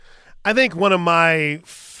I think one of my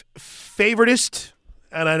favoritist,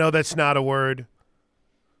 and I know that's not a word,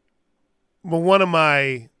 but one of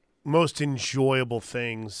my most enjoyable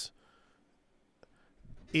things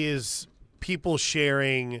is people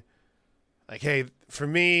sharing, like, hey, for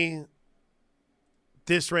me,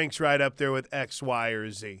 this ranks right up there with X, Y, or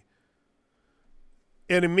Z.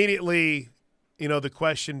 And immediately, the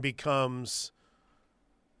question becomes,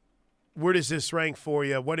 where does this rank for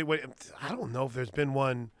you? I don't know if there's been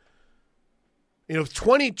one.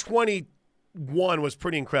 2021 was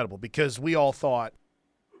pretty incredible because we all thought,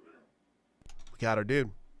 we got our dude.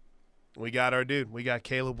 We got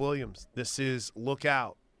Caleb Williams. This is look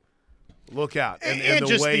out. Look out. And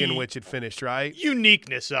the way in which it finished, right?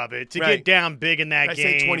 Uniqueness of it to get down big in that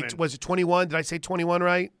game. Was it 21? Did I say 21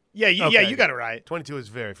 right? Yeah, you got it right. 22 is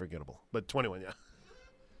very forgettable, but 21, yeah.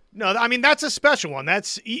 No, I mean, that's a special one.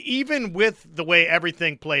 That's even with the way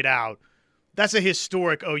everything played out, that's a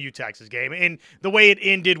historic OU Texas game. And the way it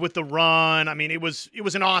ended with the run, I mean, it was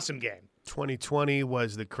an awesome game. 2020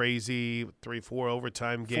 was the crazy 3-4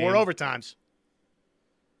 overtime game. 4 overtimes.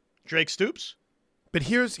 Drake Stoops. But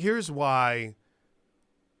here's why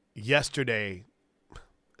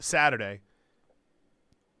Saturday,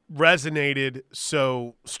 resonated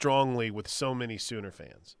so strongly with so many Sooner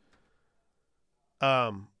fans.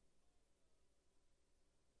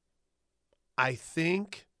 I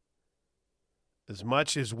think as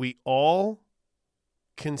much as we all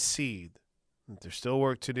concede that there's still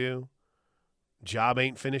work to do, job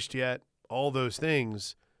ain't finished yet, all those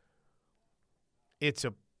things, it's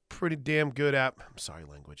a pretty damn good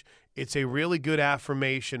it's a really good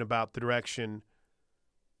affirmation about the direction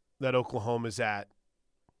that Oklahoma's at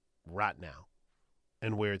right now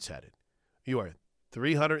and where it's headed. You are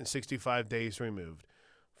 365 days removed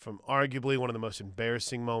from arguably one of the most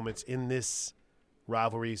embarrassing moments in this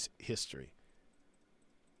rivalry's history.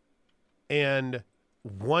 And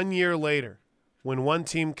 1 year later, when one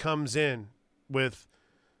team comes in with,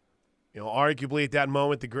 arguably at that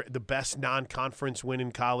moment the best non-conference win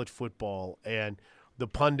in college football, and the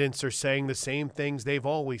pundits are saying the same things they've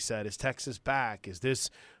always said: is Texas back? Is this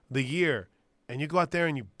the year? And you go out there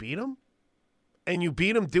and you beat them? And you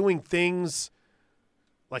beat them doing things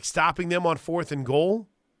like stopping them on 4th and goal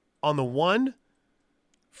on the 1.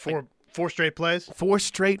 Four straight plays? 4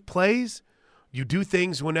 straight plays. You do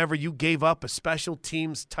things whenever you gave up a special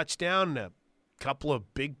teams touchdown and a couple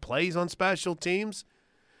of big plays on special teams.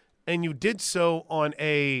 And you did so on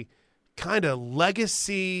a kind of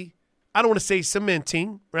legacy, I don't want to say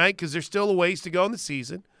cementing, right, because there's still a ways to go in the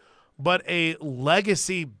season, but a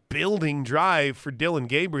legacy-building drive for Dylan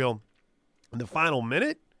Gabriel in the final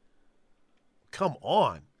minute? Come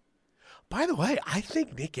on. By the way, I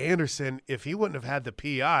think Nick Anderson, if he wouldn't have had the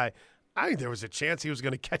PI, I think there was a chance he was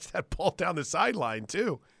going to catch that ball down the sideline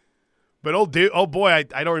too. But I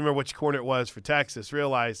don't remember which corner it was for Texas,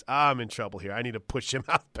 realized I'm in trouble here. I need to push him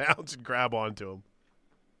out of bounds and grab onto him.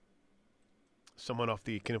 Someone off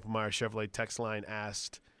the Knippelmeyer Chevrolet text line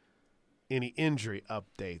asked, any injury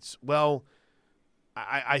updates? Well,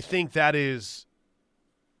 I think that is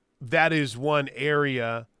one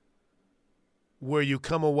area where you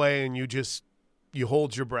come away and you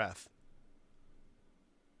hold your breath.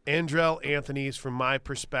 Andrell Anthony's, from my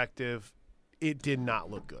perspective, it did not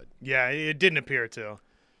look good. Yeah, it didn't appear to.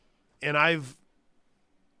 And I've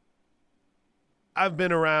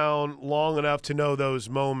been around long enough to know those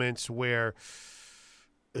moments where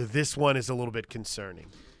this one is a little bit concerning.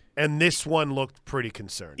 And this one looked pretty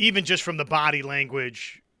concerning. Even just from the body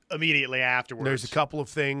language immediately afterwards. There's a couple of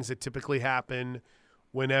things that typically happen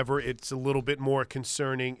whenever it's a little bit more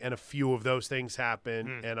concerning, and a few of those things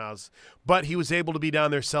happen. But he was able to be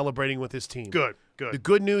down there celebrating with his team. Good. The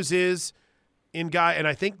good news is, and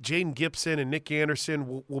I think Jaden Gibson and Nick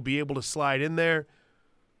Anderson will be able to slide in there.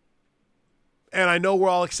 And I know we're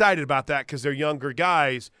all excited about that because they're younger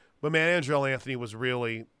guys. But, man, Andrell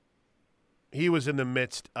Anthony he was in the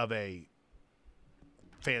midst of a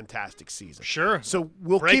fantastic season. Sure. So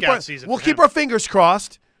we'll keep our fingers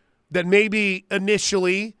crossed that maybe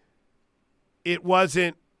initially it was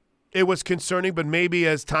concerning, but maybe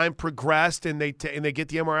as time progressed and they get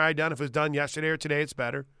the MRI done, if it was done yesterday or today, it's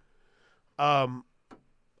better.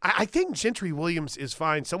 I think Gentry Williams is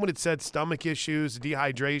fine. Someone had said stomach issues,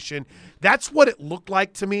 dehydration. That's what it looked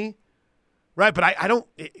like to me, right? But I don't.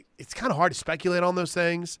 It's kind of hard to speculate on those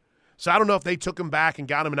things. So I don't know if they took him back and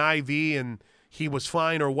got him an IV and he was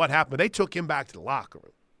fine or what happened. But they took him back to the locker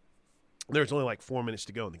room. There's only like 4 minutes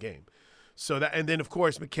to go in the game. So that, and then of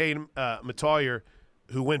course McCade Matoyer,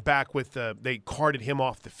 who went back with they carted him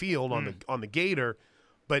off the field on the Gator,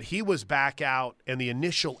 but he was back out and the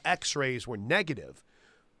initial X-rays were negative.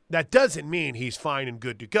 That doesn't mean he's fine and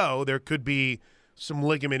good to go. There could be some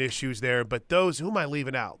ligament issues there, but who am I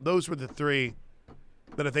leaving out? Those were the three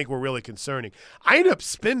that I think were really concerning. I ended up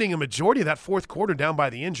spending a majority of that fourth quarter down by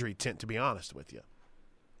the injury tent, to be honest with you.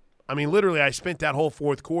 I mean, literally, I spent that whole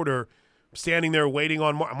fourth quarter standing there waiting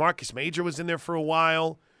on Marcus Major was in there for a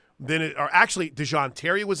while. DeJoun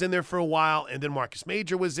Terry was in there for a while, and then Marcus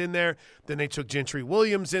Major was in there. Then they took Gentry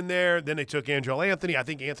Williams in there. Then they took Andrell Anthony. I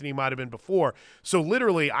think Anthony might have been before. So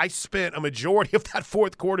literally, I spent a majority of that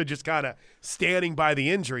fourth quarter just kind of standing by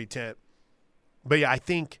the injury tent. But yeah, I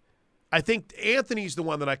think Anthony's the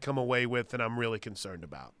one that I come away with and I'm really concerned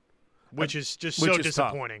about. Which is just so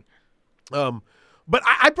disappointing. But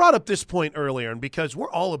I brought up this point earlier, and because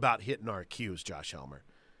we're all about hitting our cues, Josh Helmer.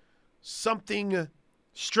 Something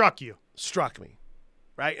struck me,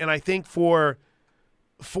 right? And I think for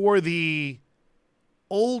the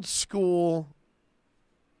old school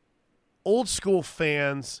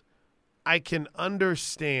fans, I can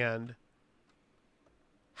understand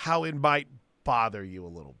how it might bother you a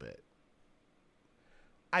little bit.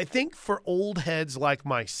 I think for old heads like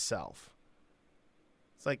myself,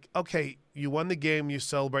 it's like, okay, you won the game, you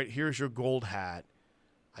celebrate, here's your gold hat.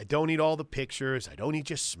 I don't need all the pictures. I don't need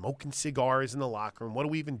just smoking cigars in the locker room. What are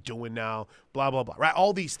we even doing now? Blah, blah, blah. Right?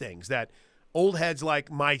 All these things that old heads like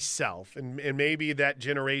myself and maybe that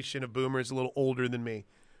generation of boomers a little older than me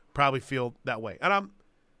probably feel that way. And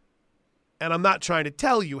I'm not trying to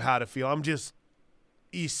tell you how to feel. I'm just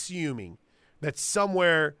assuming that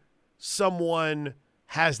somewhere someone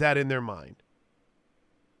has that in their mind.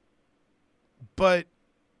 But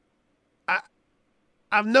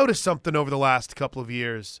I've noticed something over the last couple of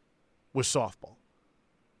years with softball.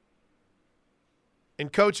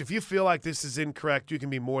 And, Coach, if you feel like this is incorrect, you can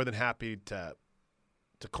be more than happy to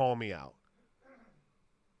call me out.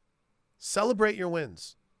 Celebrate your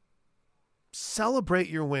wins. Celebrate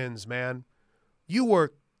your wins, man. You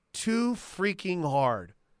work too freaking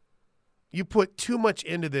hard. You put too much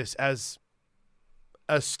into this as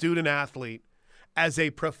a student athlete, as a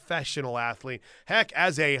professional athlete, heck,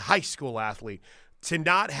 as a high school athlete, to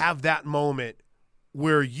not have that moment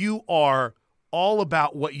where you are all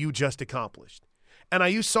about what you just accomplished. And I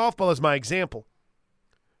use softball as my example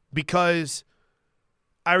because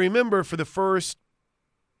I remember for the first,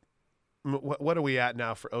 what are we at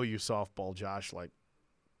now for OU softball, Josh? Like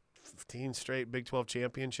 15 straight Big 12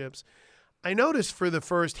 championships? I noticed for the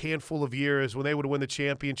first handful of years when they would win the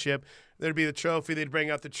championship, there'd be the trophy, they'd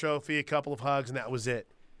bring out the trophy, a couple of hugs, and that was it.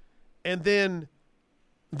 And then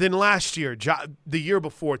last year, the year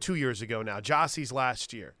before, 2 years ago now, Jossie's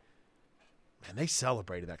last year, man, they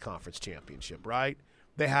celebrated that conference championship, right?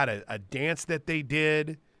 They had a dance that they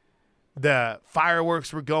did. The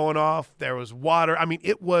fireworks were going off. There was water. I mean,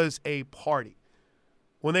 it was a party.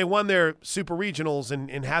 When they won their super regionals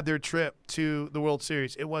and had their trip to the World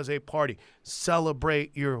Series, it was a party.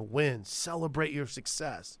 Celebrate your wins. Celebrate your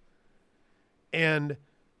success. And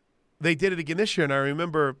they did it again this year, and I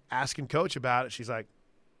remember asking Coach about it. She's like,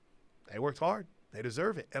 they worked hard. They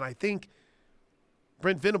deserve it. And I think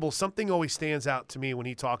Brent Venables, something always stands out to me when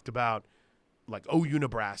he talked about like OU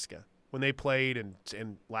Nebraska when they played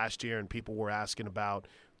and last year and people were asking about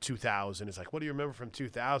 2000. It's like, what do you remember from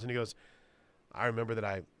 2000? He goes, I remember that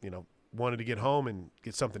I, wanted to get home and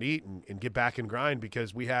get something to eat and get back and grind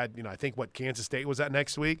because we had, I think Kansas State was that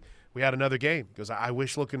next week. We had another game. He goes, I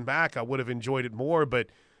wish looking back I would have enjoyed it more, but,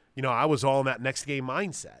 I was all in that next game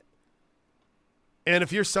mindset. And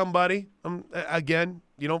if you're somebody, again,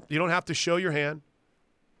 you don't have to show your hand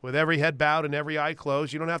with every head bowed and every eye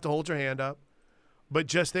closed. You don't have to hold your hand up. But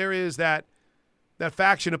just there is that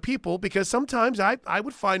faction of people because sometimes I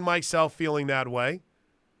would find myself feeling that way.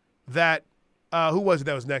 That who was it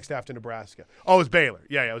that was next after Nebraska? Oh, it was Baylor.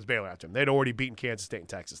 Yeah, it was Baylor after him. They'd already beaten Kansas State and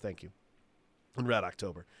Texas. Thank you. In Red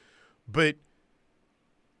October. But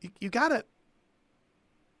you gotta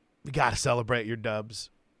celebrate your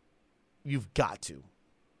dubs. You've got to.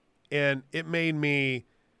 And it made me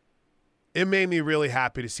really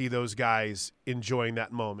happy to see those guys enjoying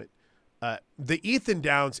that moment. The Ethan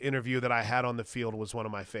Downs interview that I had on the field was one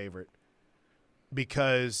of my favorite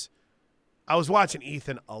because I was watching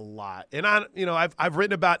Ethan a lot. And I've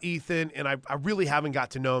written about Ethan and I really haven't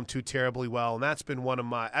got to know him too terribly well. And that's been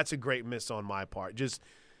that's a great miss on my part. Just,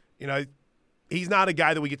 he's not a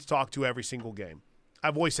guy that we get to talk to every single game.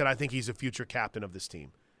 I've always said I think he's a future captain of this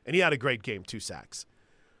team. And he had a great game, 2 sacks.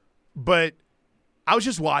 But I was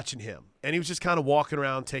just watching him, and he was just kind of walking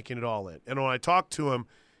around taking it all in. And when I talked to him,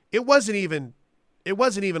 it wasn't even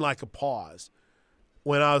like a pause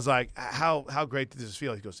when I was like, how great did this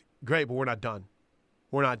feel? He goes, great, but we're not done.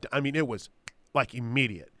 We're not – I mean, it was like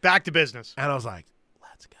immediate. Back to business. And I was like,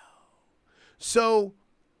 let's go. So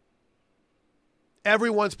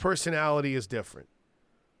everyone's personality is different.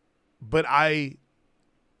 But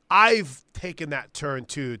I've taken that turn,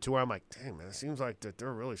 too, to where I'm like, dang, man, it seems like that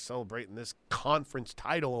they're really celebrating this conference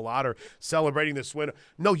title a lot or celebrating this win.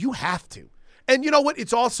 No, you have to. And you know what?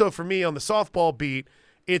 It's also, for me, on the softball beat,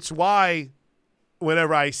 it's why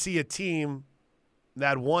whenever I see a team,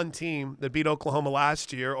 that one team that beat Oklahoma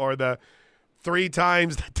last year or the 3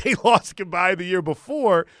 times that they lost goodbye the year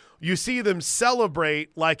before, you see them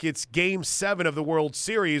celebrate like it's Game 7 of the World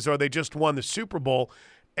Series or they just won the Super Bowl,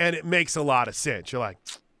 and it makes a lot of sense. You're like,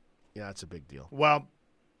 yeah, that's a big deal. Well,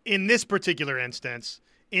 in this particular instance,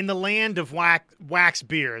 in the land of wax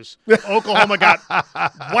beers, Oklahoma got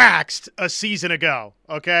waxed a season ago,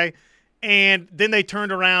 okay? And then they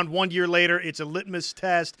turned around 1 year later. It's a litmus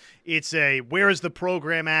test. It's a where is the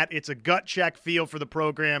program at? It's a gut check feel for the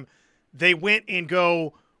program. They went and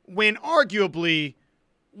go win arguably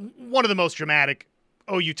one of the most dramatic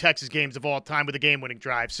OU Texas games of all time with a game-winning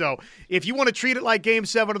drive. So if you want to treat it like Game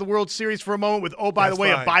 7 of the World Series for a moment with, oh, by the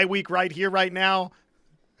way, a bye week right here, right now,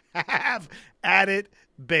 have at it,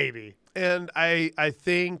 baby. And I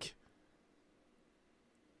think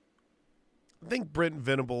Brent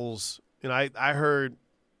Venables, and I heard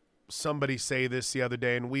somebody say this the other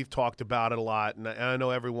day, and we've talked about it a lot, and I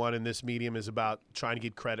know everyone in this medium is about trying to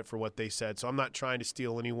get credit for what they said, so I'm not trying to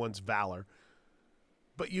steal anyone's valor.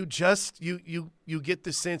 But you get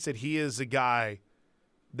the sense that he is a guy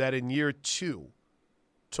that in year 2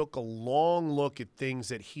 took a long look at things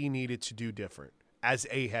that he needed to do different as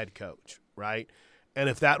a head coach, right? And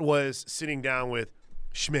if that was sitting down with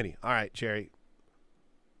Schmitty, all right, Jerry,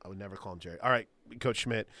 I would never call him Jerry. All right, Coach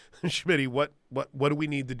Schmidt, Schmitty, what do we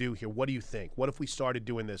need to do here? What do you think? What if we started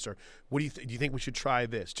doing this? Or what do you think we should try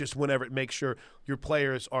this? Just whenever it makes sure your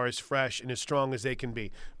players are as fresh and as strong as they can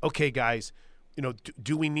be. Okay, guys,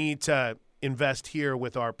 do we need to invest here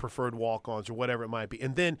with our preferred walk-ons or whatever it might be?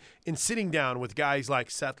 And then in sitting down with guys like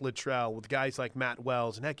Seth Luttrell, with guys like Matt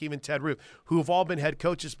Wells, and heck, even Ted Roof, who have all been head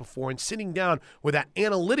coaches before, and sitting down with that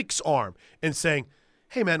analytics arm and saying,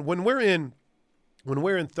 hey, man, when we're in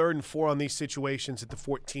 3rd and 4 on these situations at the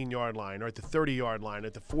 14-yard line or at the 30-yard line,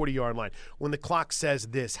 at the 40-yard line, when the clock says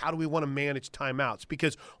this, how do we want to manage timeouts?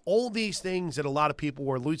 Because all these things that a lot of people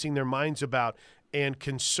were losing their minds about and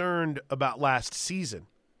concerned about last season,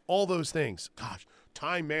 all those things. Gosh,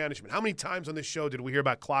 time management. How many times on this show did we hear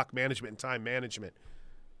about clock management and time management?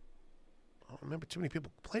 I don't remember too many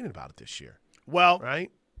people complaining about it this year. Well,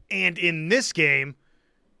 right? And in this game,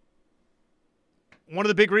 one of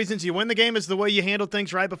the big reasons you win the game is the way you handle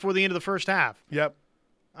things right before the end of the first half. Yep.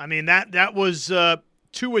 I mean, that was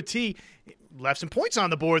to a T. Left some points on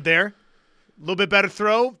the board there. A little bit better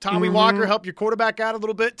throw. Tommy Walker helped your quarterback out a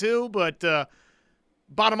little bit too, but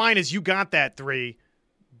bottom line is you got that 3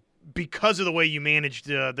 because of the way you managed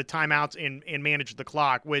the timeouts and managed the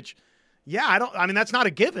clock, which, that's not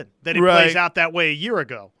a given that it plays out that way a year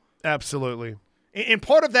ago. Absolutely. And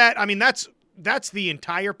part of that, that's the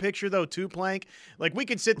entire picture, though, too, Plank. Like, we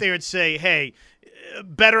can sit there and say, hey,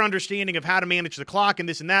 better understanding of how to manage the clock and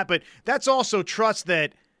this and that, but that's also trust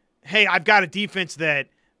that, hey, I've got a defense that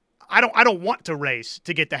I don't want to race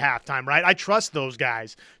to get to halftime, right? I trust those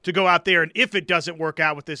guys to go out there, and if it doesn't work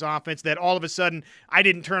out with this offense, that all of a sudden I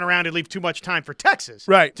didn't turn around and leave too much time for Texas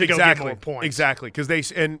to go get more points. Exactly,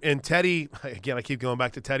 because and Teddy, again, I keep going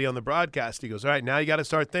back to Teddy on the broadcast. He goes, all right, now you got to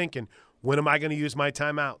start thinking, when am I going to use my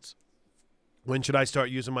timeouts? When should I start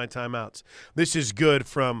using my timeouts? This is good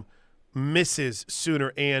from Mrs.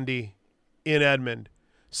 Sooner Andy in Edmond.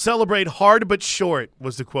 Celebrate hard but short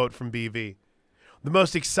was the quote from BV. The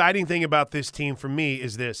most exciting thing about this team for me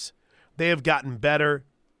is this. They have gotten better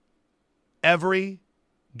every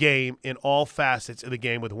game in all facets of the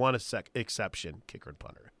game with one exception, kicker and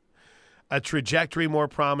punter. A trajectory more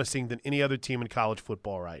promising than any other team in college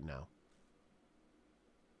football right now.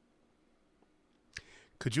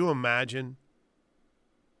 Could you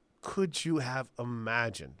have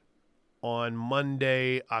imagined on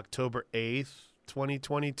Monday, October 8th,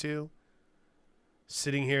 2022,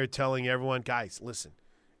 sitting here telling everyone, guys, listen,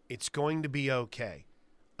 it's going to be okay.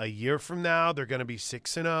 A year from now, they're going to be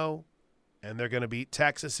 6-0, and they're going to beat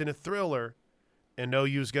Texas in a thriller, and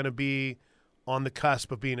OU's going to be on the cusp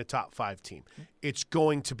of being a top 5 team. It's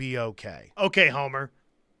going to be okay. Okay, Homer.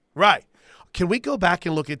 Right. Can we go back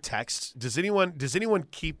and look at texts? Does anyone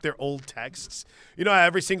keep their old texts? You know,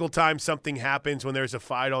 every single time something happens when there's a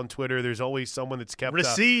fight on Twitter, there's always someone that's kept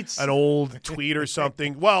receipts, an old tweet or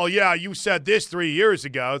something. Well, yeah, you said this 3 years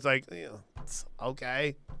ago. It's like, it's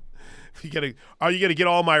okay. Are you gonna get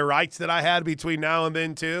all my rights that I had between now and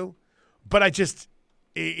then too? But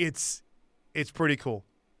it's pretty cool.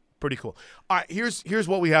 Pretty cool. All right, here's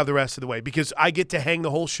what we have the rest of the way, because I get to hang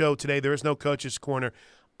the whole show today. There is no Coach's Corner.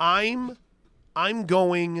 I'm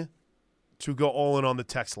going to go all in on the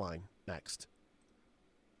text line next.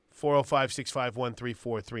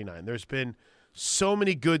 405-651-3439. There's been so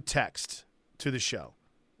many good texts to the show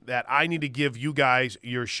that I need to give you guys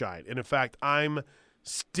your shine. And, in fact, I'm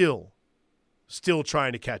still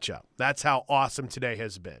trying to catch up. That's how awesome today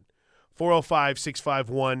has been.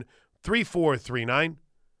 405-651-3439.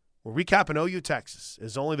 We're recapping OU Texas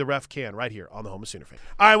as only the ref can right here on the Home of Sooner Fans.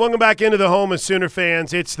 All right, welcome back into the Home of Sooner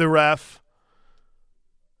Fans. It's the ref.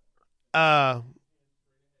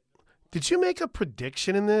 Did you make a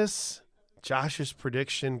prediction in this? Josh's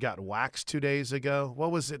prediction got waxed 2 days ago.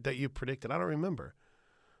 What was it that you predicted? I don't remember.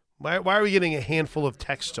 Why are we getting a handful of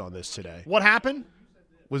texts on this today? What happened?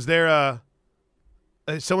 Was there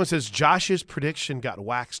someone says Josh's prediction got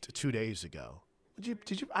waxed 2 days ago.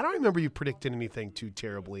 Did you? I don't remember you predicting anything too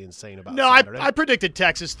terribly insane about Saturday. I predicted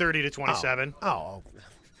Texas 30-27. Oh.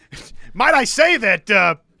 Might I say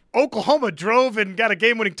that Oklahoma drove and got a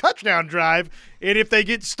game-winning touchdown drive, and if they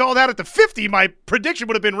get stalled out at the 50, my prediction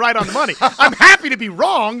would have been right on the money. I'm happy to be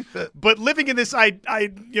wrong, but living in this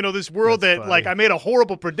this world That's that funny. like I made a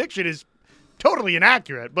horrible prediction is totally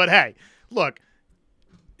inaccurate. But hey, look,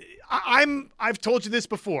 I've told you this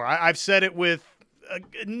before. I've said it with a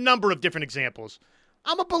number of different examples.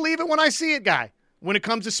 I'm a believe it when I see it guy. When it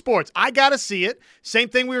comes to sports, I got to see it. Same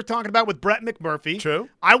thing we were talking about with Brett McMurphy. True.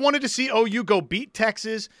 I wanted to see OU go beat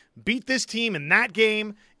Texas, beat this team in that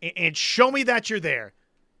game, and show me that you're there.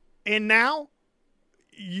 And now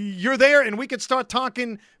you're there, and we could start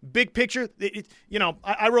talking big picture.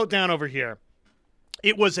 I wrote down over here,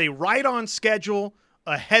 it was a right on schedule,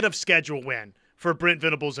 ahead of schedule win for Brent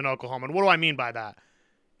Venables in Oklahoma. And what do I mean by that?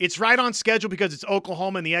 It's right on schedule because it's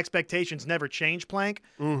Oklahoma and the expectations never change, Plank.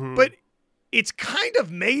 Mm-hmm. But it's kind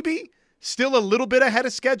of maybe still a little bit ahead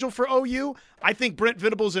of schedule for OU. I think Brent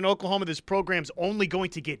Venables in Oklahoma, this program's only going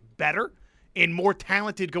to get better and more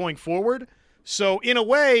talented going forward. So in a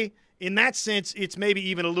way, in that sense, it's maybe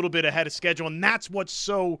even a little bit ahead of schedule. And that's what's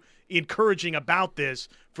so encouraging about this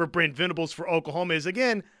for Brent Venables for Oklahoma is,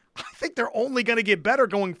 again, I think they're only going to get better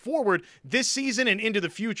going forward this season and into the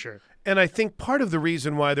future. And I think part of the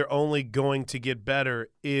reason why they're only going to get better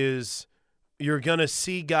is you're going to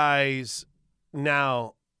see guys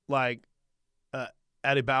now like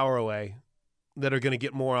Adebayo that are going to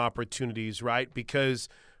get more opportunities, right? Because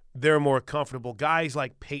they're more comfortable. Guys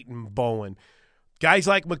like Peyton Bowen, guys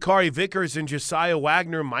like Makari Vickers and Josiah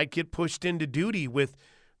Wagner might get pushed into duty with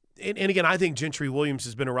and again, I think Gentry Williams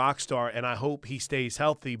has been a rock star, and I hope he stays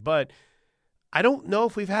healthy. But I don't know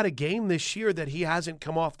if we've had a game this year that he hasn't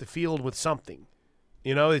come off the field with something.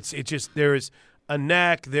 You know, it's just there's a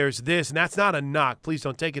neck, there's this, and that's not a knock. Please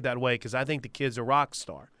don't take it that way because I think the kid's a rock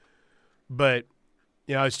star. But,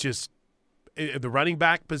 you know, it's just the running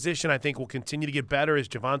back position I think will continue to get better as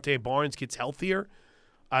Javonte Barnes gets healthier.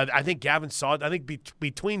 I think Gavin Sawchuk, I think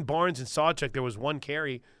between Barnes and Sawchuk there was one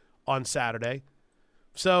carry on Saturday.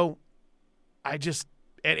 So I just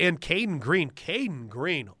and Caden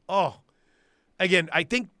Green. Oh, again, I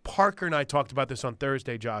think Parker and I talked about this on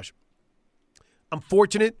Thursday, Josh. I'm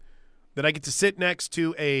fortunate that I get to sit next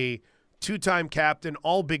to a two-time captain,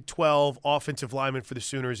 all Big 12 offensive lineman for the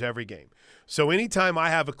Sooners every game. So anytime I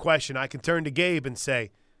have a question, I can turn to Gabe and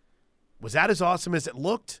say, was that as awesome as it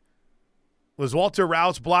looked? Was Walter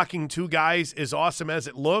Rouse blocking two guys as awesome as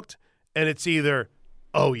it looked? And it's either,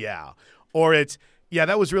 oh, yeah, or it's, yeah,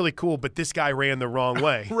 that was really cool, but this guy ran the wrong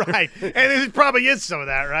way. Right. And it probably is some of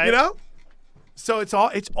that, right? You know? So it's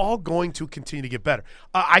all going to continue to get better.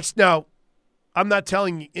 Now, I'm not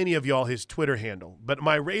telling any of y'all his Twitter handle, but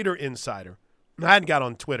my Raider insider, I hadn't got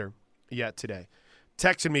on Twitter yet today,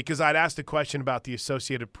 texted me because I'd asked a question about the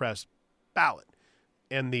Associated Press ballot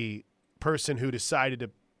and the person who decided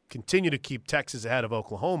to continue to keep Texas ahead of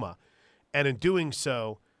Oklahoma, and in doing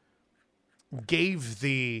so gave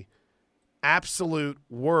the absolute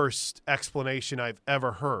worst explanation I've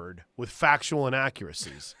ever heard with factual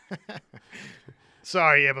inaccuracies.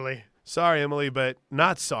 Sorry, Emily. Sorry, Emily, but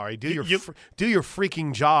not sorry. Do your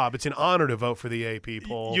freaking job. It's an honor to vote for the AP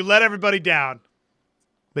poll. You let everybody down.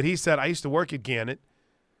 But he said, I used to work at Gannett.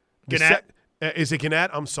 Gannett? Is it Gannett?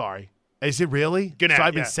 I'm sorry. Is it really? Gannett, so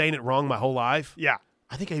I've been saying it wrong my whole life? Yeah.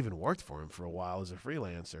 I think I even worked for him for a while as a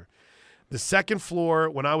freelancer. The second floor,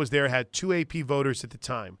 when I was there, had 2 AP voters at the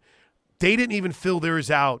time. They didn't even fill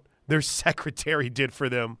theirs out. Their secretary did for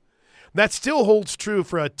them. That still holds true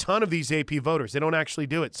for a ton of these AP voters. They don't actually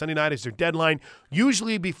do it. Sunday night is their deadline,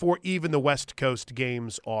 usually before even the West Coast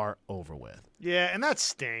games are over with. Yeah, and that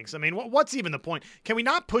stinks. I mean, what's even the point? Can we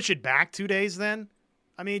not push it back 2 days then?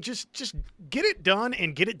 I mean, just get it done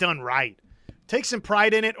and get it done right. Take some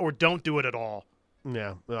pride in it or don't do it at all.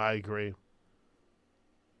 Yeah, I agree.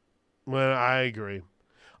 Well, I agree.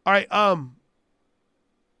 All right, on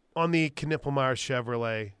the Knippelmeyer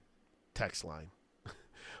Chevrolet text line.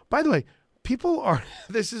 By the way, people are –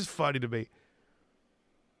 this is funny to me.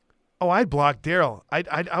 Oh, I blocked Daryl.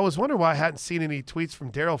 I was wondering why I hadn't seen any tweets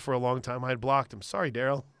from Daryl for a long time. I had blocked him. Sorry,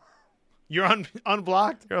 Daryl. You're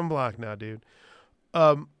unblocked? You're unblocked now, dude.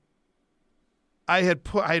 I had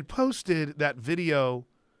posted that video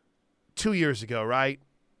 2 years ago, right,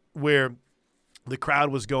 where the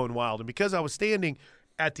crowd was going wild. And because I was standing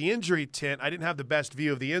at the injury tent, I didn't have the best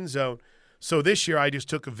view of the end zone. So this year I just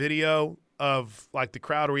took a video of, like, the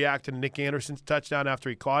crowd reacting to Nick Anderson's touchdown after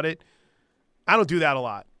he caught it. I don't do that a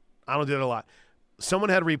lot. Someone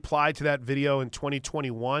had replied to that video in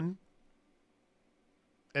 2021,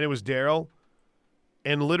 and it was Daryl.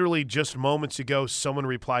 And literally just moments ago, someone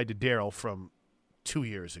replied to Daryl from 2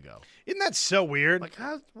 years ago. Isn't that so weird? Like,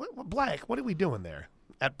 Black, what are we doing there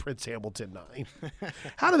at Prince Hamilton 9?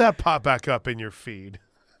 How did that pop back up in your feed?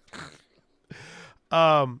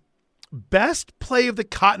 Best play of the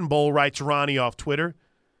Cotton Bowl, writes Ronnie off Twitter,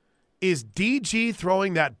 is DG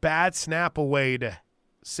throwing that bad snap away to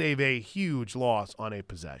save a huge loss on a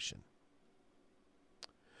possession.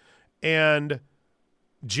 And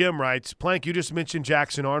Jim writes, Plank, you just mentioned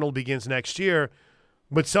Jackson Arnold begins next year,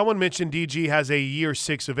 but someone mentioned DG has a year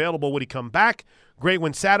 6 available. Would he come back? Great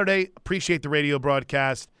win Saturday. Appreciate the radio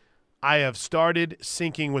broadcast. I have started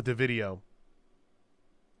syncing with the video.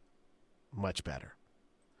 Much better.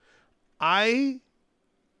 I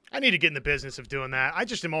need to get in the business of doing that. I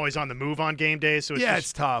just am always on the move on game days. So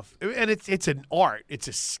it's tough. And it's an art. It's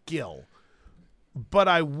a skill. But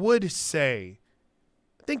I would say,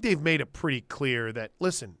 I think they've made it pretty clear that,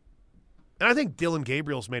 listen, and I think Dylan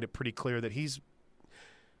Gabriel's made it pretty clear that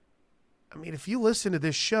if you listen to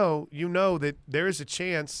this show, you know that there is a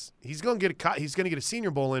chance he's going to get a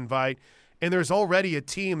Senior Bowl invite, and there's already a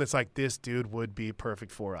team that's like, this dude would be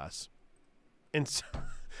perfect for us. And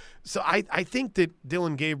so I think that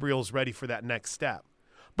Dylan Gabriel's ready for that next step.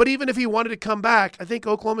 But even if he wanted to come back, I think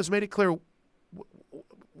Oklahoma's made it clear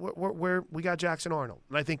where we got Jackson Arnold,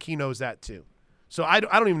 and I think he knows that too. So I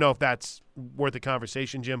don't even know if that's worth a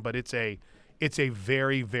conversation, Jim, but it's a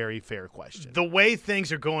very, very fair question. The way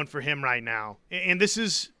things are going for him right now, and this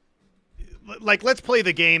is like, let's play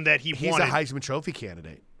the game that he's wanted. He's a Heisman Trophy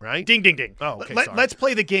candidate, right? Ding, ding, ding. Oh, okay, sorry. Let's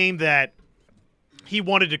play the game that he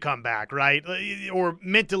wanted to come back, right? Or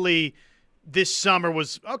mentally this summer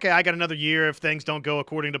was, okay, I got another year if things don't go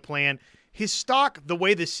according to plan. His stock, the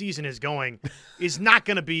way this season is going, is not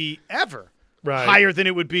going to be ever higher than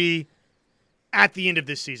it would be at the end of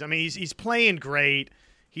this season. I mean, he's playing great.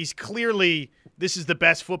 He's clearly, this is the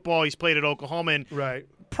best football he's played at Oklahoma. And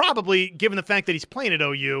probably, given the fact that he's playing at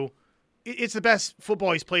OU, it's the best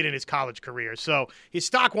football he's played in his college career. So his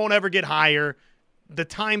stock won't ever get higher. The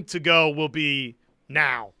time to go will be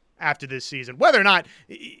now after this season. Whether or not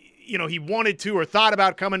he wanted to or thought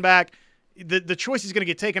about coming back, the choice is going to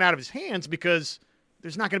get taken out of his hands because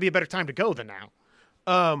there's not going to be a better time to go than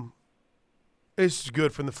now. It's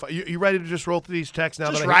good from the you ready to just roll through these texts now?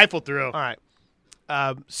 Just rifle through. All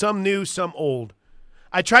right. Some new, some old.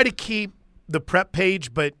 I try to keep the prep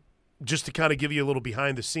page, but just to kind of give you a little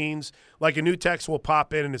behind the scenes, like a new text will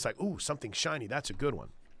pop in and it's like, ooh, something shiny. That's a good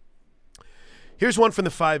one. Here's one from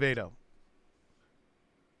the 580.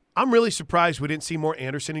 I'm really surprised we didn't see more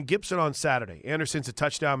Anderson and Gibson on Saturday. Anderson's a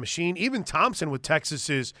touchdown machine. Even Thompson with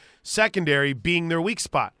Texas's secondary being their weak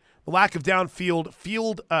spot. The lack of downfield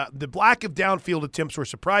attempts were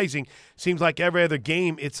surprising. Seems like every other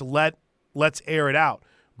game it's let's air it out.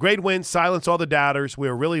 Great win, silence all the doubters. We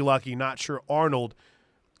are really lucky. Not sure Arnold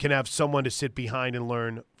can have someone to sit behind and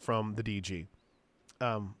learn from the DG.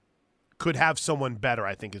 Could have someone better,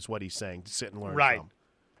 I think is what he's saying, to sit and learn from.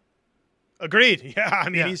 Agreed. Yeah, I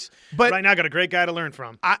mean, he's right now got a great guy to learn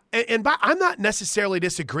from. I'm not necessarily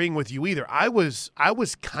disagreeing with you either. I was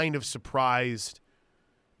kind of surprised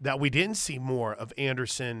that we didn't see more of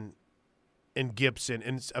Anderson and Gibson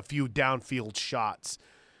and a few downfield shots.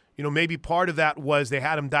 Maybe part of that was they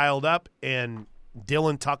had him dialed up and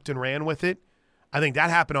Dylan tucked and ran with it. I think that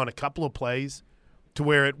happened on a couple of plays to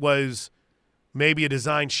where it was maybe a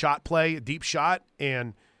designed shot play, a deep shot,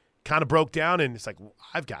 and kind of broke down, and it's like,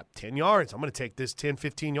 I've got 10 yards. I'm going to take this 10,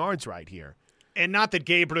 15 yards right here. And not that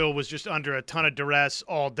Gabriel was just under a ton of duress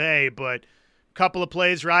all day, but a couple of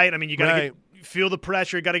plays, right? I mean, you got to feel the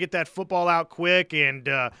pressure. You got to get that football out quick, and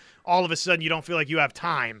all of a sudden you don't feel like you have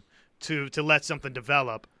time to let something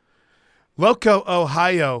develop. Loco,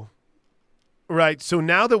 Ohio Right. So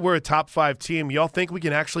now that we're a top 5 team, y'all think we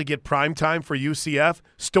can actually get prime time for UCF?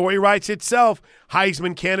 Story writes itself.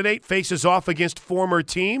 Heisman candidate faces off against former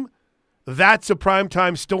team. That's a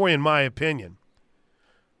primetime story in my opinion.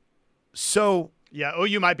 So yeah,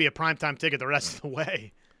 OU might be a primetime ticket the rest of the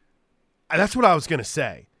way. That's what I was going to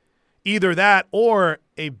say. Either that or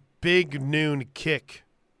a big noon kick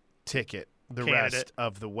ticket the rest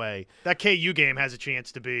of the way. That KU game has a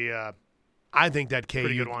chance to be I think that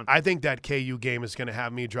pretty good one. I think that KU game is going to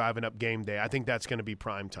have me driving up game day. I think that's going to be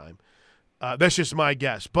prime time. That's just my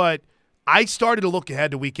guess. But I started to look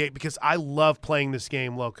ahead to week 8 because I love playing this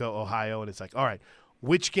game, Loco, Ohio, and it's like, all right,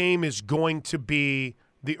 which game is going to be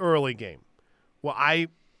the early game? Well, I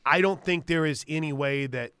don't think there is any way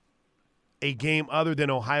that a game other than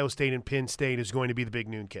Ohio State and Penn State is going to be the big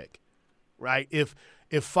noon kick, right? If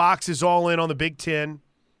Fox is all in on the Big Ten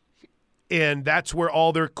and that's where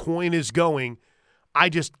all their coin is going, I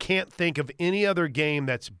just can't think of any other game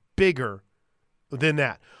that's bigger than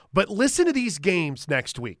that. But listen to these games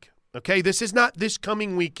next week, okay? This is not this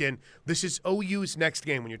coming weekend. This is OU's next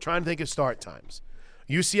game when you're trying to think of start times.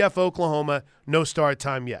 UCF, Oklahoma, no start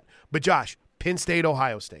time yet. But, Josh, Penn State,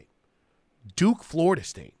 Ohio State. Duke, Florida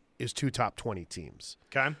State is 2 top 20 teams.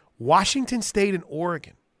 Okay. Washington State and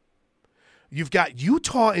Oregon. You've got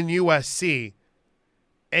Utah and USC,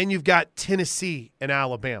 and you've got Tennessee and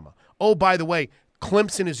Alabama. Oh, by the way,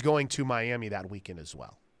 Clemson is going to Miami that weekend as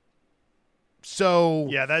well. So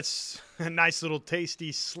yeah, that's a nice little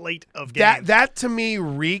tasty slate of games. That to me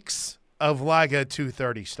reeks of like a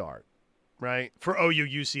 2:30 start, right? For OU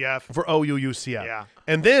UCF. For OU UCF. Yeah.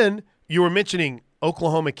 And then you were mentioning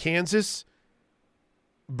Oklahoma, Kansas.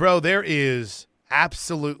 Bro, there is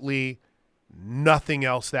absolutely nothing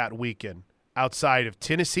else that weekend outside of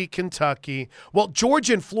Tennessee, Kentucky. Well,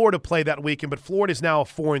 Georgia and Florida play that weekend, but Florida is now a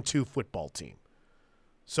 4-2 football team.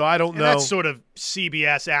 So I don't know. That's sort of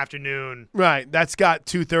CBS afternoon. Right. That's got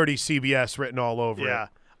 2:30 CBS written all over it.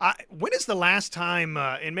 When is the last time,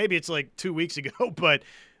 and maybe it's like 2 weeks ago, but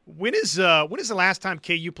when is the last time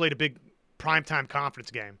KU played a big primetime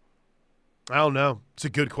conference game? I don't know. It's a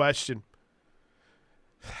good question.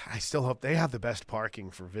 I still hope they have the best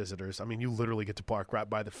parking for visitors. I mean, you literally get to park right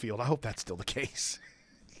by the field. I hope that's still the case.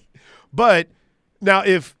 But now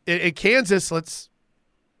if in Kansas,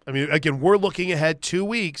 again, we're looking ahead 2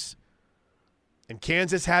 weeks, and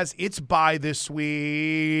Kansas has its bye this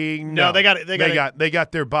week. No, they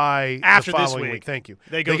got their bye after the following this week. Thank you.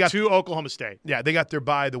 They go to Oklahoma State. Yeah, they got their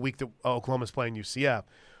bye the week that Oklahoma's playing UCF.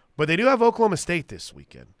 But they do have Oklahoma State this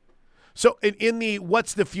weekend. So in the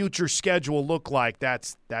what's the future schedule look like,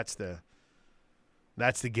 that's the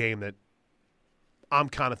game that I'm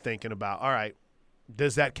kind of thinking about. All right,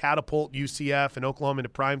 does that catapult UCF and Oklahoma into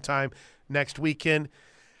primetime next weekend?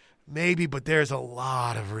 Maybe, but there's a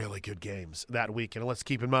lot of really good games that weekend. And let's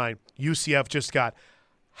keep in mind, UCF just got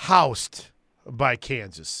housed by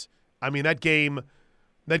Kansas. I mean, that game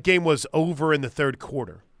was over in the third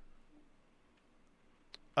quarter.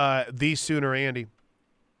 The Sooner, Andy.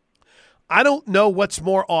 I don't know what's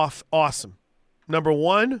more awesome. Number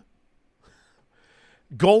 1,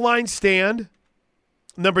 goal line stand.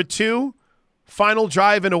 Number 2, final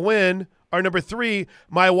drive and a win. Or number 3,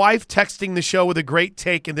 my wife texting the show with a great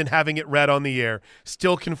take and then having it read on the air.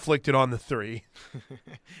 Still conflicted on the 3.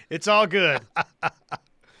 It's all good.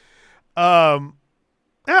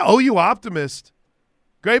 OU Optimist.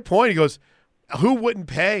 Great point. He goes, who wouldn't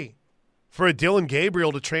pay for a Dylan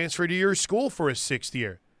Gabriel to transfer to your school for his 6th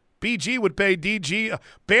year? BG would pay DG,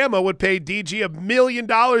 Bama would pay DG $1 million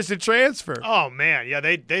to transfer. Oh, man. Yeah,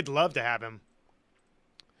 they'd love to have him.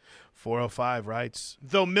 405 writes.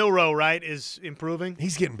 Though Milroe, right, is improving.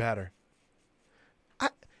 He's getting better.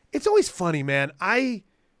 It's always funny, man.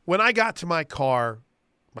 When I got to my car's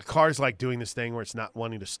like doing this thing where it's not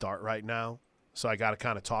wanting to start right now, so I got to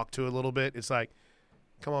kind of talk to it a little bit. It's like,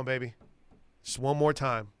 come on, baby. Just one more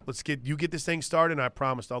time. You get this thing started, and I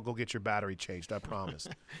promised I'll go get your battery changed. I promise.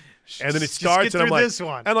 And then it starts, and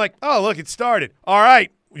I'm like, oh, look, it started. All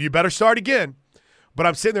right, you better start again. But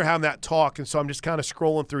I'm sitting there having that talk, and so I'm just kind of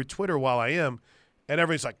scrolling through Twitter while I am, and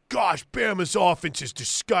everybody's like, gosh, Bama's offense is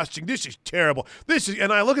disgusting. This is terrible.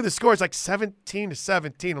 And I look at the score, it's like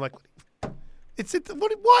 17-17. I'm like,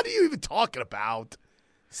 what are you even talking about?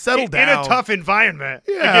 Settle down. In a tough environment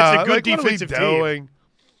against a good defensive team.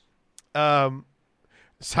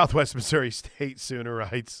 Southwest Missouri State Sooner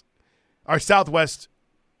writes, our Southwest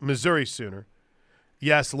Missouri Sooner.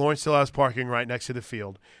 Yes, Lawrence still has parking right next to the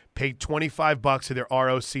field. Paid $25 to their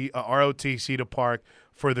ROTC to park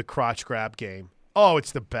for the crotch grab game. Oh,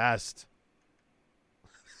 it's the best.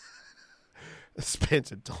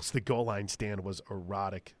 Spence and Tulsa, the goal line stand was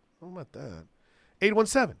erotic. How about that?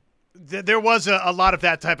 817. There was a lot of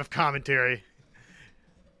that type of commentary.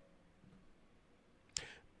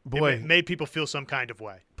 Boy, it made people feel some kind of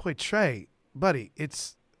way. Boy, Trey, buddy,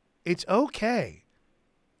 it's okay.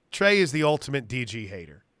 Trey is the ultimate DG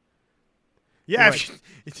hater. Yeah, Right.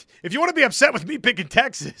 if you want to be upset with me picking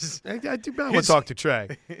Texas. I do not want to talk to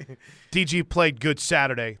Trey. DG played good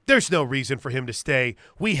Saturday. There's no reason for him to stay.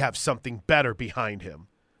 We have something better behind him.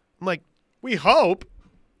 I'm like, we hope.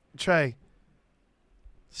 Trey.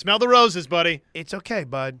 Smell the roses, buddy. It's okay,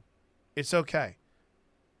 bud. It's okay.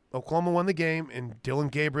 Oklahoma won the game, and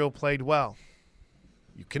Dylan Gabriel played well.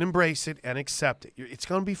 You can embrace it and accept it. It's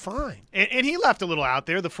going to be fine. And he left a little out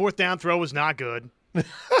there. The fourth down throw was not good.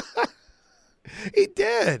 He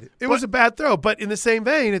did. It was a bad throw, but in the same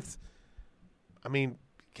vein, you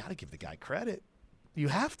got to give the guy credit. You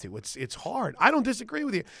have to. It's hard. I don't disagree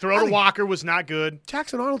with you. Throw to Walker was not good.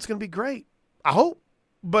 Jackson Arnold's going to be great. I hope.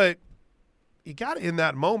 But you got to, in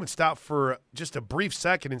that moment, stop for just a brief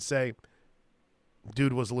second and say,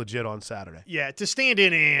 dude was legit on Saturday. Yeah, to stand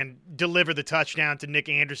in and deliver the touchdown to Nick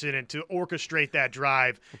Anderson and to orchestrate that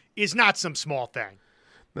drive is not some small thing.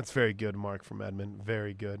 That's very good, Mark from Edmond.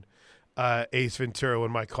 Very good. Ace Ventura,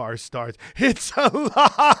 when my car starts, it's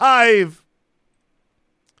alive.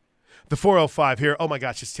 The 405 here. Oh, my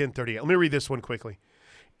gosh, it's 10:38. Let me read this one quickly.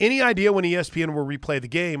 Any idea when ESPN will replay the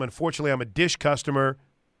game? Unfortunately, I'm a Dish customer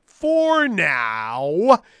for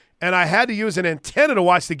now, and I had to use an antenna to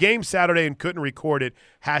watch the game Saturday and couldn't record it.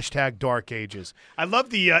 # Dark Ages. I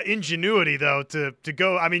love the ingenuity, though, to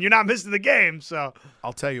go. I mean, you're not missing the game, so.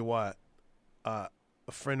 I'll tell you what. A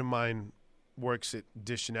friend of mine works at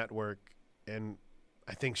Dish Network, and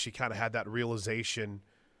I think she kind of had that realization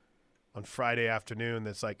on Friday afternoon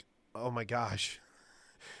that's like, oh, my gosh,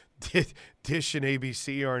 Dish and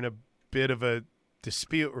ABC are in a bit of a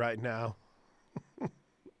dispute right now.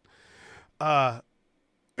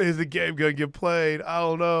 Is the game going to get played? I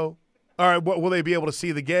don't know. All right, will they be able to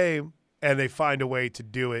see the game? And they find a way to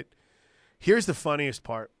do it. Here's the funniest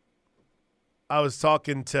part. I was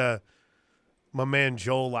talking to my man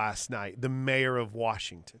Joel last night, the mayor of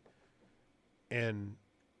Washington. And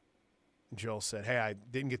Joel said, hey, I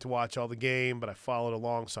didn't get to watch all the game, but I followed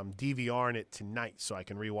along, so I'm DVRing it tonight so I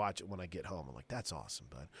can rewatch it when I get home. I'm like, that's awesome,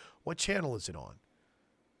 bud. What channel is it on?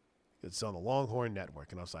 It's on the Longhorn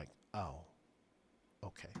Network. And I was like, oh,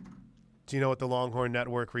 okay. Do you know what the Longhorn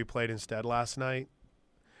Network replayed instead last night?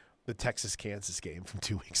 The Texas-Kansas game from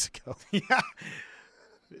 2 weeks ago. Yeah.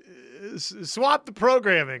 Swap the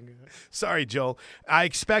programming. Sorry, Joel. I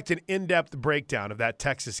expect an in-depth breakdown of that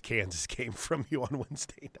Texas-Kansas game from you on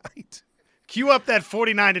Wednesday night. Cue up that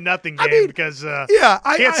 49-0 game because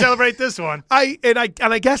can't celebrate this one. I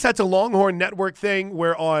guess that's a Longhorn Network thing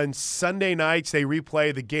where on Sunday nights they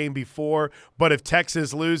replay the game before, but if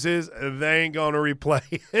Texas loses, they ain't going to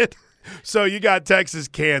replay it. So you got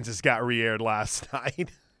Texas-Kansas got re-aired last night.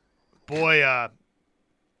 Boy,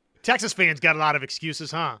 Texas fans got a lot of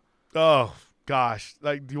excuses, huh? Oh, gosh.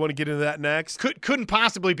 Do you want to get into that next? Couldn't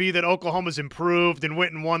possibly be that Oklahoma's improved and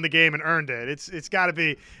went and won the game and earned it. It's got to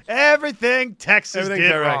be everything Texas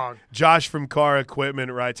did wrong. Right. Josh from Car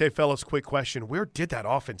Equipment writes, hey, fellas, quick question. Where did that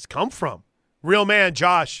offense come from? Real man,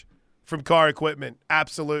 Josh from Car Equipment.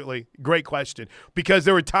 Absolutely. Great question. Because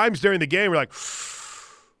there were times during the game we're like,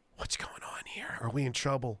 what's going on here? Are we in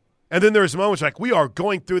trouble? And then there's moments like we are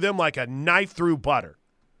going through them like a knife through butter.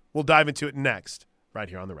 We'll dive into it next, right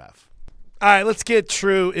here on The Ref. All right, let's get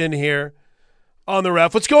True in here on The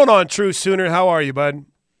Ref. What's going on, True Sooner? How are you, bud?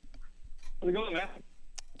 How's it going, man?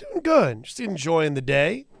 Doing good. Just enjoying the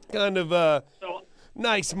day. Kind of a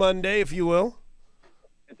nice Monday, if you will.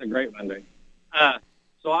 It's a great Monday.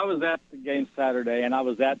 So I was at the game Saturday, and I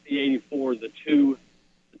was at the 84, the two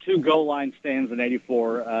goal line stands in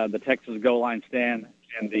 84, the Texas goal line stand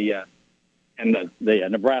and the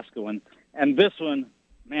Nebraska one. And this one,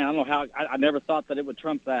 man, I don't know how I never thought that it would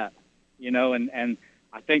trump that, and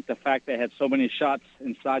I think the fact they had so many shots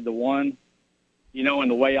inside the one,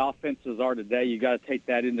 and the way offenses are today, you got to take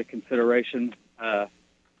that into consideration.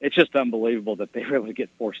 It's just unbelievable that they were able to get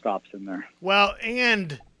 4 stops in there. Well,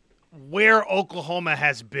 and where Oklahoma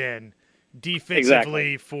has been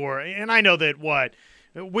defensively and I know that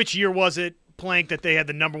which year was it, Plank, that they had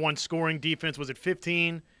the number 1 scoring defense? Was it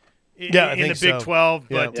 15 in the Big 12?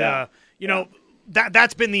 Yeah. But,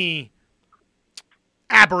 that's been the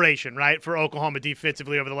aberration, right, for Oklahoma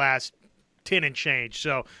defensively over the last 10 and change.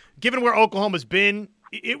 So given where Oklahoma's been,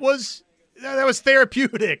 that was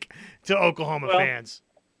therapeutic to Oklahoma fans.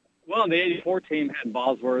 Well, the 84 team had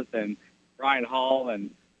Bosworth and Brian Hall and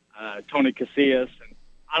Tony Casillas, and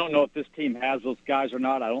I don't know if this team has those guys or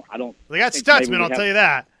not. I don't. They got Stutzman, I'll tell you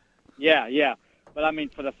that. Yeah. But I mean,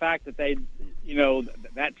 for the fact that they,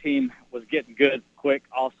 that team was getting good quick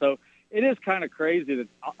also, it is kind of crazy that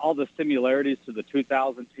all the similarities to the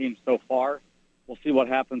 2000 team so far. We'll see what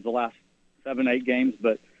happens the last 7-8 games,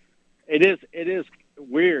 but it is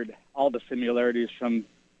weird, all the similarities from.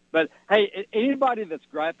 But hey, anybody that's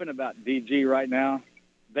griping about DG right now,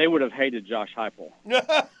 they would have hated Josh Heupel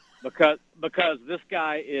because this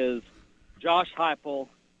guy is Josh Heupel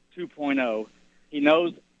 2.0. He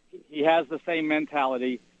knows he has the same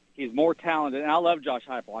mentality. He's more talented, and I love Josh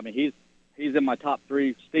Heupel. I mean, he's in my top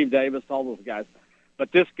 3. Steve Davis, all those guys.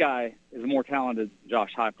 But this guy is more talented than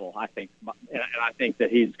Josh Heupel, I think, and I think that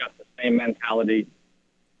he's got the same mentality,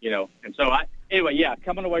 And so anyway,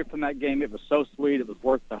 coming away from that game, it was so sweet. It was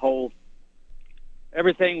worth the whole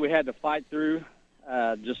everything we had to fight through.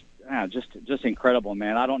 Just incredible,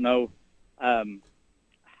 man. I don't know.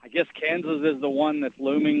 I guess Kansas is the one that's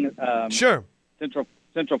looming. Sure.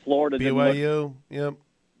 Central Florida. BYU. Yep.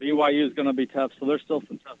 BYU is going to be tough, so there's still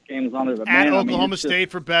some tough games on it. But At Oklahoma State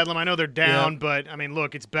for Bedlam. I know they're down, but, I mean,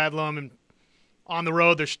 look, it's Bedlam, and on the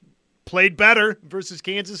road they're played better versus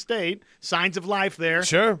Kansas State. Signs of life there.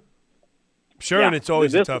 Sure, and it's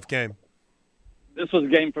always a tough game. This was a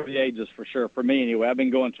game for the ages for sure, for me anyway. I've been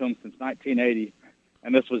going to them since 1980,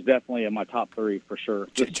 and this was definitely in my top 3 for sure.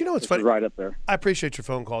 Do you know what's funny? Right up there. I appreciate your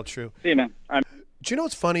phone call, True. See you, man. Do you know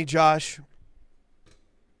what's funny, Josh?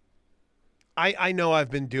 I know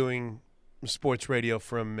I've been doing sports radio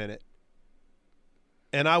for a minute,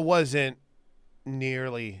 and I wasn't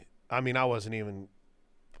even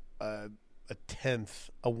a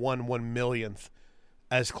tenth, a 1/1,000,000th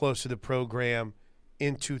as close to the program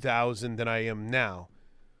in 2000 than I am now.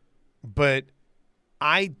 But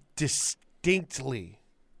I distinctly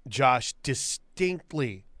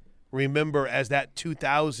remember as that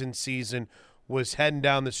 2000 season was heading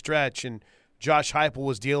down the stretch and Josh Heupel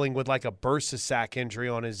was dealing with like a bursa sac injury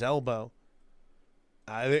on his elbow.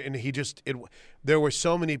 And there were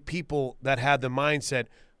so many people that had the mindset,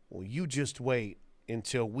 well, you just wait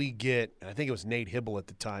until we get, I think it was Nate Hibble at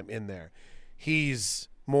the time in there. He's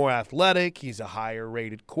more athletic. He's a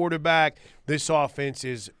higher-rated quarterback. This offense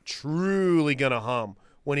is truly going to hum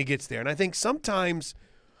when he gets there. And I think sometimes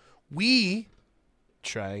we,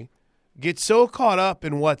 Trey, get so caught up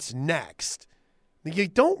in what's next that you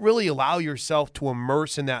don't really allow yourself to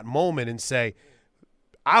immerse in that moment and say,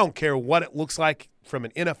 I don't care what it looks like from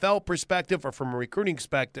an NFL perspective or from a recruiting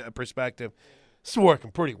perspective. This is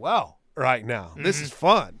working pretty well right now. Mm-hmm. This is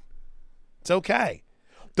fun. It's okay.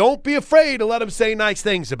 Don't be afraid to let them say nice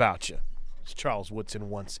things about you, as Charles Woodson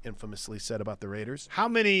once infamously said about the Raiders. How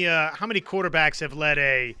many quarterbacks have led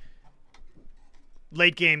a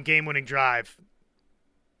late game-winning drive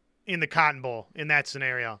in the Cotton Bowl in that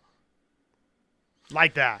scenario?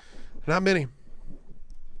 Like that. Not many.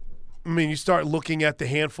 I mean, you start looking at the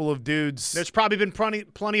handful of dudes. There's probably been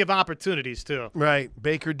plenty of opportunities, too. Right.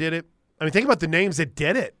 Baker did it. I mean, think about the names that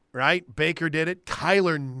did it, right? Baker did it.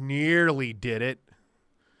 Kyler nearly did it.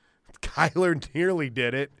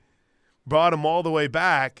 Brought him all the way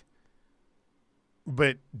back.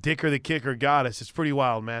 But Dicker the kicker got us. It's pretty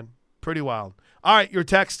wild, man. Pretty wild. All right, your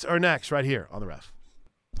texts are next right here on the Ref.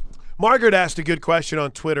 Margaret asked a good question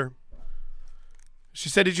on Twitter. She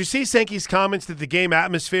said, did you see Sankey's comments that the game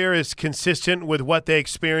atmosphere is consistent with what they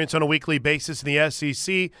experience on a weekly basis in the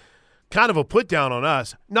SEC? Kind of a put down on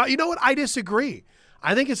us. No, you know what? I disagree.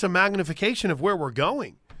 I think it's a magnification of where we're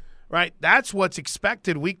going, right? That's what's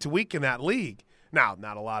expected week to week in that league. Now,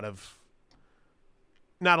 not a lot of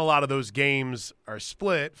those games are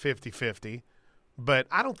split 50-50, but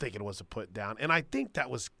I don't think it was a put down. And I think that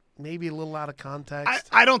was maybe a little out of context.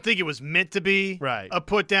 I don't think it was meant to be right. A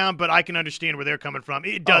put down, but I can understand where they're coming from.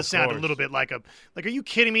 It does sound a little bit like are you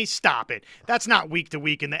kidding me? Stop it. That's not week to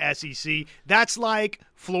week in the SEC. That's like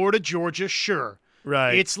Florida, Georgia, sure.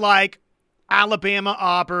 Right. It's like Alabama,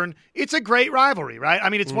 Auburn. It's a great rivalry, right? I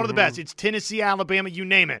mean, it's one of the best. It's Tennessee, Alabama, you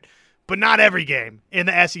name it. But not every game in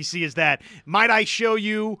the SEC is that. Might I show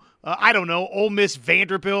you, I don't know, Ole Miss,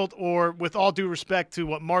 Vanderbilt, or with all due respect to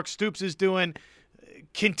what Mark Stoops is doing,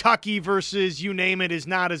 Kentucky versus you name it is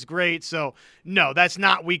not as great. So, no, that's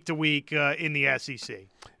not week to week in the SEC.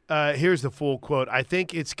 Here's the full quote. I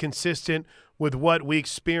think it's consistent with what we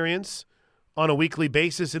experience on a weekly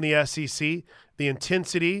basis in the SEC. The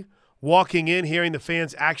intensity, walking in, hearing the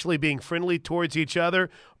fans actually being friendly towards each other,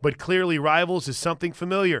 but clearly rivals is something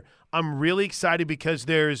familiar. I'm really excited because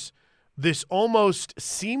there's this almost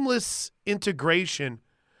seamless integration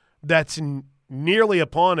that's nearly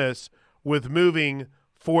upon us with moving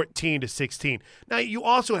 14 to 16. Now, you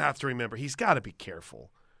also have to remember he's got to be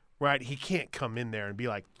careful, right? He can't come in there and be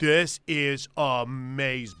like, this is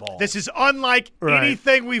amazeballs. This is unlike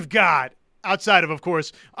anything we've got outside of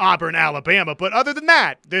course, Auburn, Alabama. But other than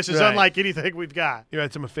that, this is unlike anything we've got. You're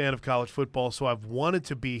right. I'm a fan of college football, so I've wanted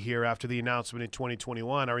to be here after the announcement in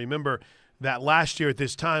 2021. I remember that last year at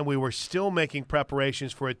this time, we were still making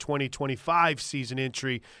preparations for a 2025 season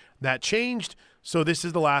entry. That changed, so this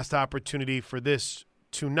is the last opportunity for this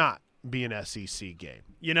to not be an SEC game.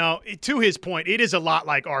 You know, to his point, it is a lot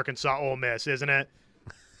like Arkansas Ole Miss, isn't it?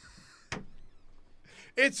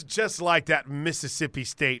 It's just like that Mississippi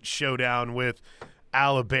State showdown with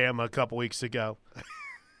Alabama a couple weeks ago.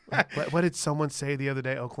 What did someone say the other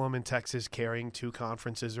day? Oklahoma and Texas carrying 2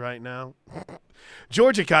 conferences right now.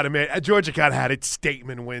 Georgia kind of had its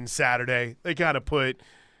statement win Saturday. They kind of put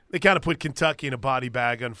Kentucky in a body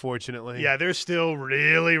bag, unfortunately. Yeah, they're still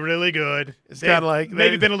really, really good. It's kind of like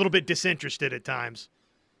maybe been a little bit disinterested at times.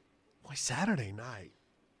 Boy, Saturday night,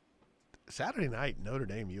 Notre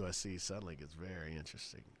Dame USC suddenly gets very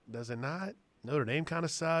interesting, does it not? Notre Dame kind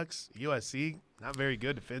of sucks. USC not very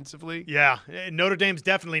good defensively. Yeah, Notre Dame's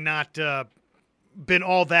definitely not been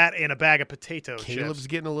all that in a bag of potato Caleb's chips.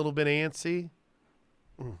 getting a little bit antsy.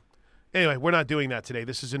 Anyway, we're not doing that today.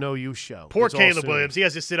 This is an OU show. Poor It's all Caleb soon. Williams. He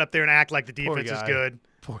has to sit up there and act like the defense is good.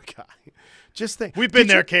 Poor guy. Just think. We've been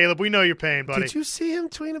there, Caleb. We know your pain, buddy. Did you see him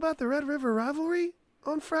tweet about the Red River rivalry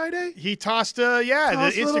on Friday? He tossed the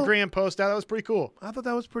Instagram post out. That was pretty cool. I thought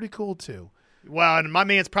that was pretty cool, too. Well, and my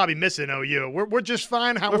man's probably missing OU. We're just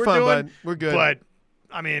fine how we're fine, doing. bud. We're good. But,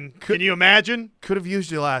 I mean, can you imagine? Could have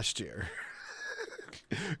used you last year.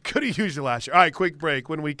 Could have used you last year. All right, quick break.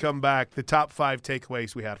 When we come back, the top 5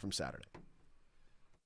 takeaways we had from Saturday.